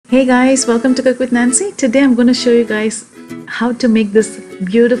Hey guys, welcome to Cook with Nancy. Today I'm going to show you guys how to make this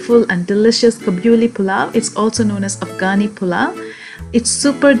beautiful and delicious Kabuli Pulao. It's also known as Afghani Pulao. It's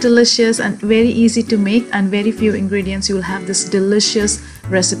super delicious and very easy to make, and very few ingredients. You will have this delicious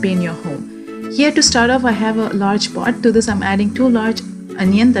recipe in your home. Here to start off, I have a large pot. To this I'm adding 2 large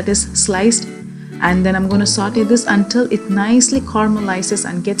onion that is sliced, and then I'm going to saute this until it nicely caramelizes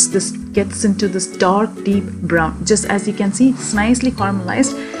and gets into this dark deep brown. Just as you can see, it's nicely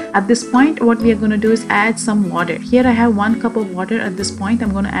caramelized. At this point, what we are going to do is add some water. Here I have 1 cup of water. At this point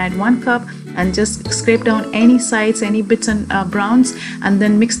I'm going to add 1 cup and just scrape down any sides, any bits and browns, and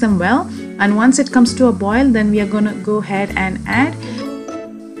then mix them well. And once it comes to a boil, then we are going to go ahead and add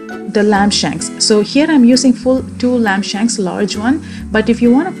the lamb shanks. So here I'm using full 2 lamb shanks, large one, but if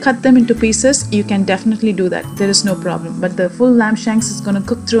you want to cut them into pieces, you can definitely do that. There is no problem. But the full lamb shanks is going to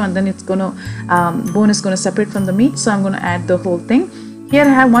cook through, and then it's going to bone is going to separate from the meat. So I'm going to add the whole thing. Here I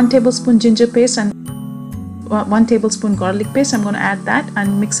have 1 tablespoon ginger paste and 1 tablespoon garlic paste. I'm going to add that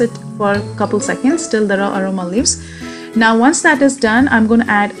and mix it for a couple seconds till the raw aroma leaves. Now once that is done, I'm going to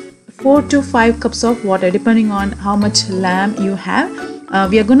add 4 to 5 cups of water depending on how much lamb you have.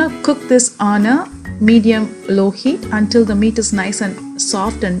 We are going to cook this on a medium low heat until the meat is nice and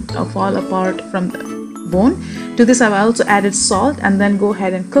soft and fall apart from the bone. To this I've also added salt, and then go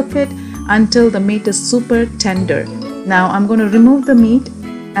ahead and cook it until the meat is super tender. Now I'm going to remove the meat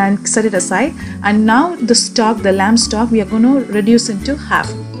and set it aside, and now the stock, the lamb stock, we are going to reduce into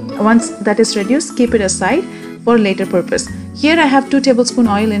half. Once that is reduced, keep it aside for later purpose. Here I have 2 tablespoon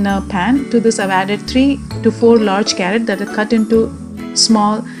oil in a pan. To this I've added 3 to 4 large carrots that are cut into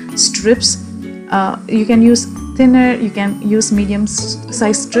small strips. You can use thinner, you can use medium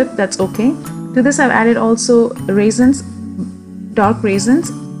size strip, that's okay. To this I've added also raisins, dark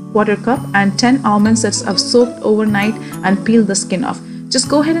raisins, 1/4 cup, and 10 almonds that I've soaked overnight and peeled the skin off. Just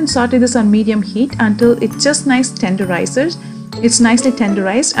go ahead and saute this on medium heat until it just tenderizes. It's nicely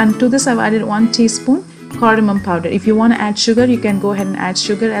tenderized. And to this I've added 1 teaspoon cardamom powder. If you want to add sugar, you can go ahead and add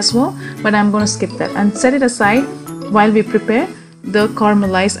sugar as well, but I'm going to skip that and set it aside while we prepare the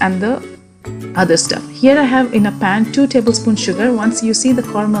caramelized and the other stuff. Here I have in a pan 2 tablespoons sugar. Once you see the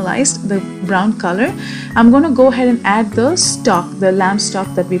caramelized, the brown color, I'm going to go ahead and add the stock, the lamb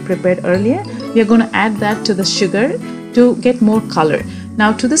stock that we prepared earlier. We are going to add that to the sugar to get more color.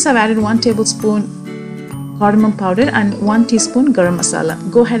 Now to this I've added 1 tablespoon cardamom powder and 1 teaspoon garam masala.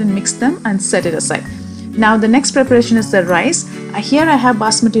 Go ahead and mix them and set it aside. Now the next preparation is the rice. Here I have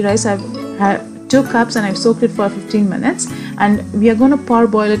basmati rice. I've had 2 cups and I've soaked it for 15 minutes, and we are going to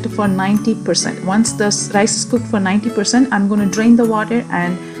parboil it for 90%. Once the rice is cooked for 90%, I'm going to drain the water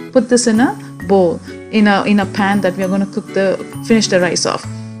and put this in a bowl, in a pan that we are going to finish the rice off.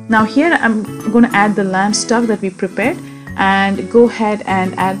 Now here I'm going to add the lamb stock that we prepared, and go ahead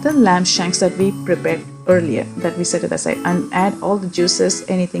and add the lamb shanks that we prepared earlier, that we set it aside, and add all the juices,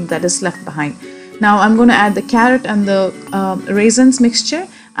 anything that is left behind. Now I'm going to add the carrot and the raisins mixture,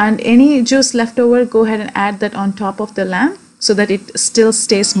 and any juice left over, go ahead and add that on top of the lamb so that it still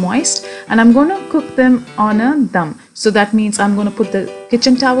stays moist. And I'm going to cook them on a dum. So that means I'm going to put the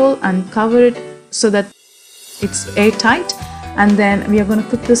kitchen towel and cover it so that it's airtight, and then we are going to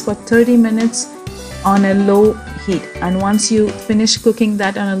cook this for 30 minutes on a low heat. And once you finish cooking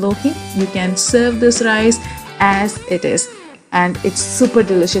that on a low heat, you can serve this rice as it is. And it's super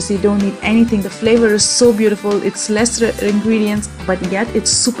delicious. You don't need anything. The flavor is so beautiful. It's less ingredients, but yet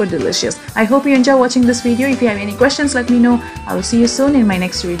it's super delicious. I hope you enjoy watching this video. If you have any questions, let me know. I will see you soon in my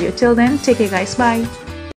next video. Till then, take care guys. Bye.